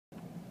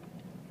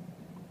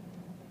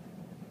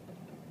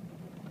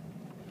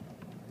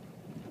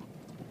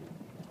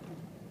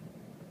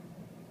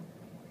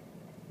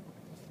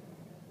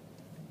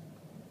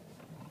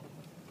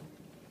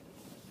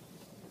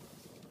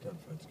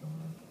that's going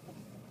on.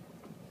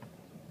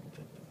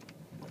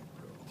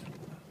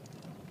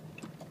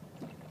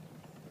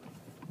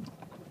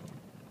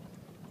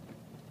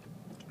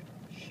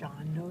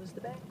 Sean knows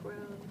the back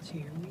roads.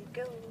 Here we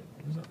go.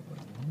 Is that the one?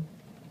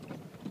 Yeah.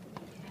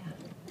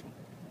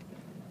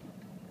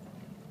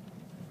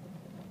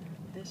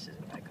 This is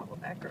what I call a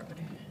back road. Bet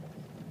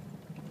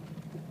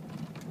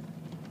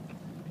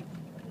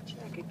you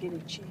I could get a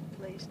cheap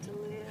place to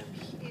live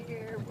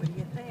here. What do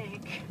you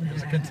think?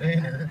 There's a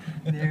container.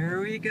 There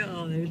we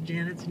go. There's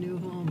Janet's new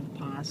home,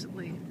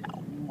 possibly.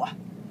 No.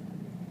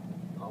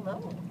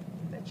 Although, I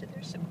bet you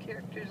there's some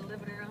characters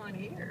living around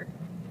here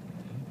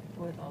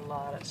with a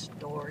lot of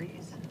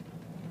stories.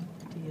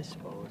 Do you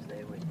suppose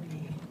they would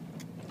be?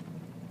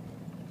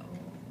 Oh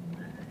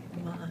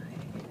my.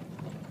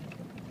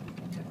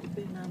 Never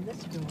been on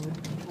this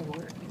road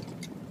before.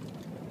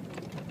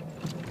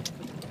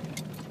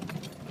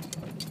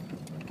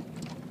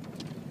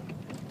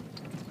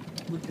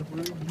 Would the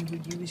word you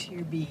would use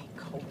here be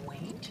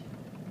quaint?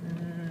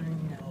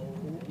 No.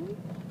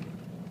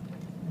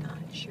 Not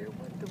sure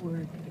what the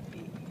word would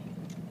be.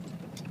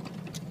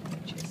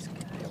 Just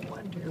gotta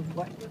wonder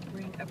what would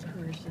bring a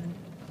person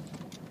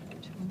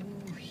to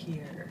move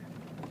here.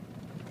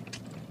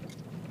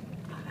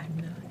 I'm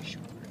not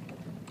sure.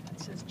 It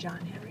says John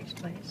Henry's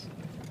place.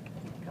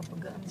 A couple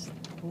guns.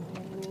 Oh,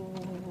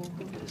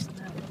 who's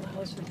that little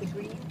house with the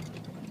green?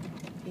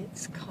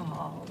 It's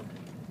called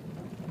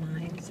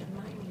Mines and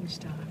Mining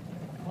Stock.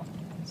 Oh,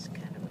 it's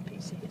kind of a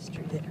piece of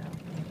history there.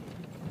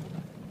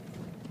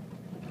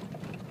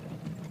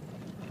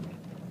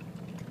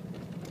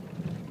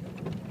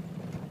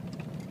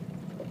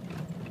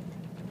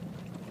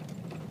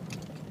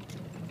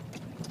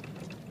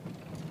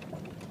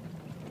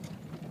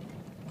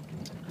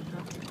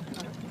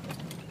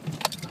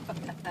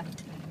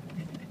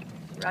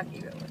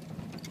 Rocky Road.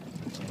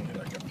 It's only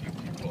like a few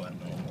people that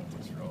know about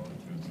this road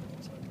too,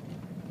 so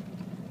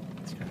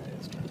it's kind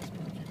of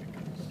spooky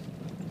because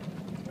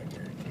I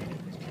guarantee you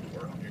these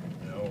people around here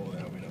know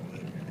that we don't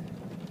live here.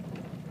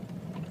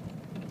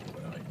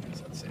 But I guess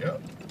I'd say, oh,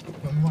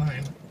 I'm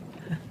mine.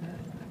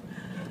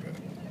 Okay.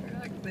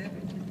 Rock there,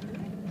 just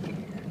right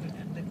here.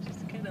 And they're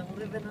just kind of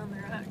living on the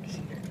rocks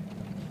here.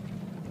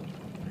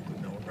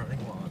 No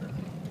running water.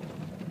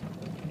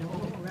 No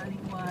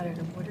running water.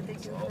 What do they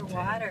do all for tanked.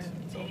 water?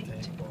 It's all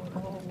tanked water.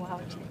 Oh, wow.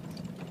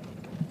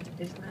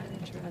 Isn't that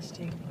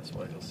interesting? That's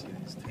why you'll see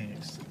these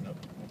tanks sitting up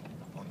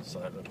on the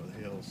side of a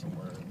hill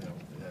somewhere, and they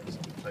have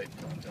some pipe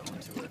going down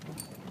to it.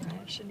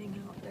 Rationing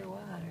out their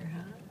water,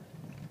 huh?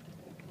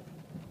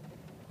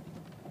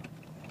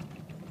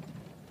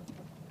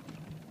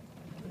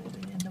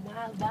 Living in the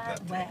wild, That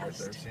wild tank right west.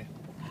 there, see?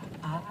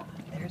 Ah,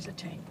 there's a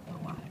tank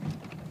of water.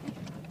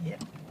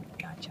 Yep,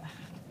 gotcha.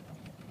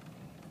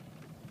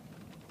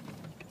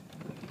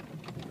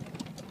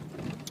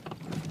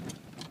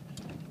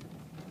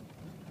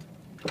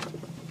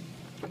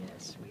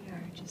 Yes, we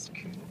are just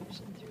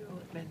cruising through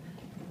Oatman.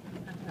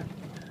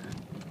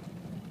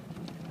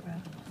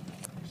 Well,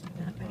 there's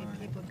not many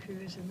people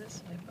cruising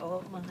this way.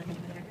 Oh, mine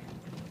there.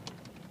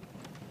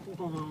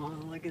 Oh,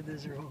 look at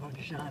this road.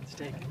 Sean's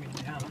taking me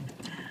down.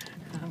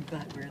 I'm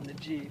glad we're in the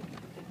Jeep.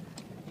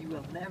 You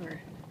will never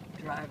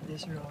drive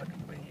this road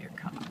with your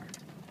car.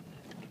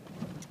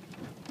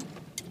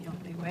 The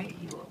only way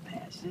you will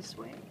pass this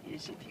way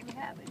is if you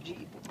have a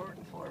Jeep or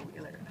a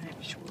four-wheeler.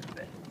 I'm sure of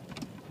it.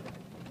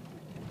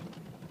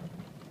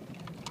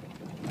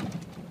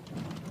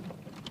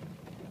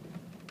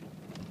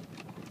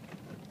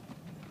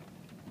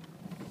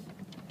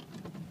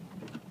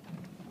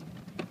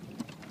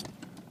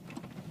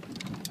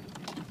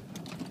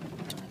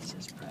 This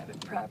is private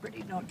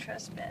property, no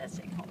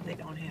trespassing. Hope they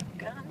don't have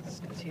guns,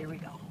 because here we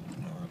go.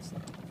 No, that's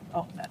not.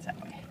 Oh, that's that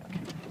way. Okay,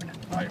 we're not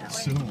I going that way.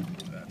 assume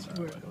that's how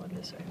We're it. going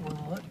this way.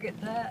 Well, look at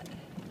that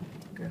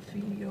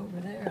graffiti over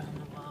there on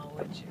the wall,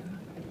 would you?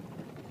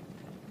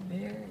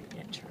 Very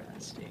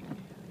interesting.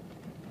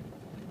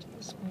 What do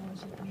you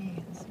suppose it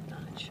means? I'm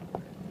not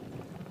sure.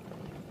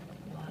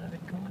 A lot of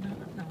it going on,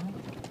 no?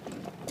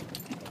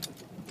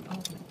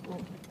 Oh, oh.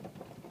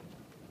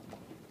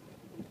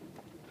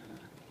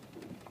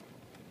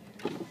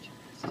 Very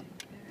interesting.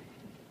 Very.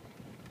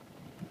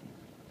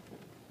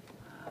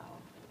 Wow.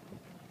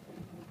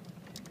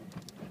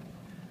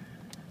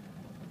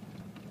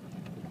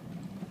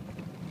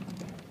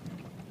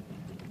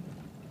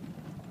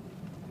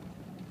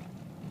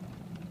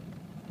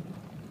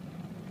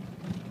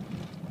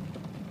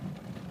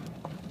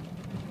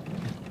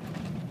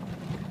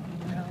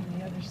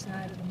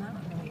 Side of the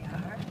mountain we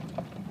are,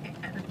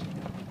 and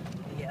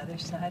the other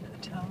side of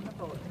the town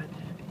of Oatman.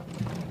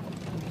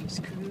 We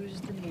just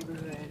cruised the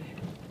neighborhood.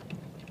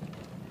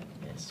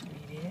 Yes, we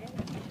did.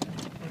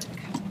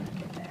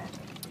 Look at that.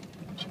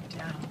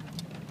 Down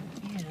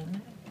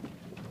in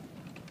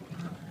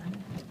on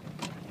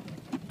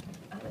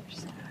the other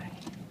side.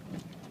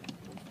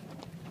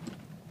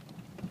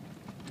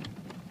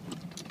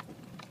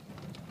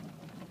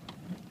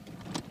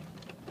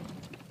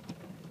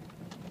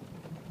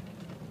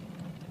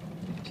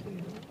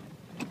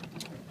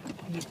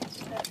 Yes,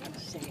 that will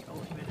say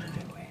Oatman.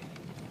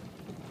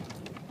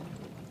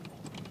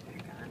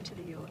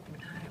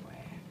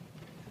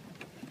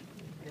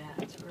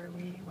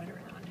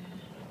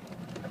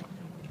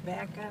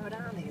 back out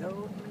on the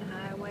Oatman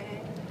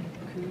Highway,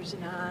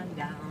 cruising on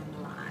down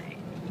the line.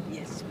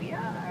 Yes, we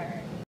are.